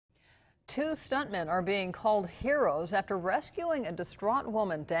Two stuntmen are being called heroes after rescuing a distraught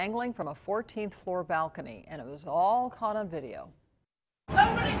woman dangling from a 14th floor balcony, and it was all caught on video.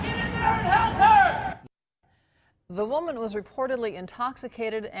 Somebody get in there and help her! The woman was reportedly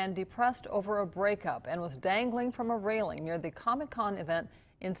intoxicated and depressed over a breakup and was dangling from a railing near the Comic-Con event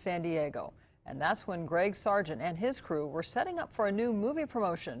in San Diego. And that's when Greg Sargent and his crew were setting up for a new movie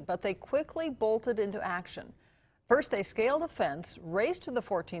promotion, but they quickly bolted into action. First, they scaled a fence, raced to the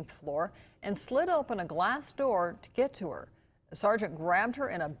 14th floor, and slid open a glass door to get to her. Sargent grabbed her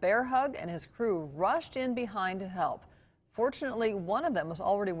in a bear hug, and his crew rushed in behind to help. Fortunately, one of them was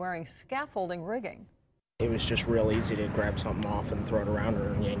already wearing scaffolding rigging. It was just real easy to grab something off and throw it around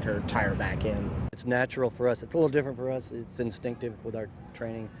her and yank her, tie her back in. It's natural for us. It's a little different for us. It's instinctive with our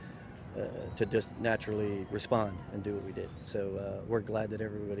training to just naturally respond and do what we did. So we're glad that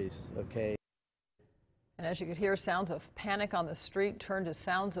everybody's okay. And as you could hear, sounds of panic on the street turned to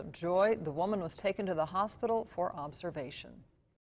sounds of joy. The woman was taken to the hospital for observation.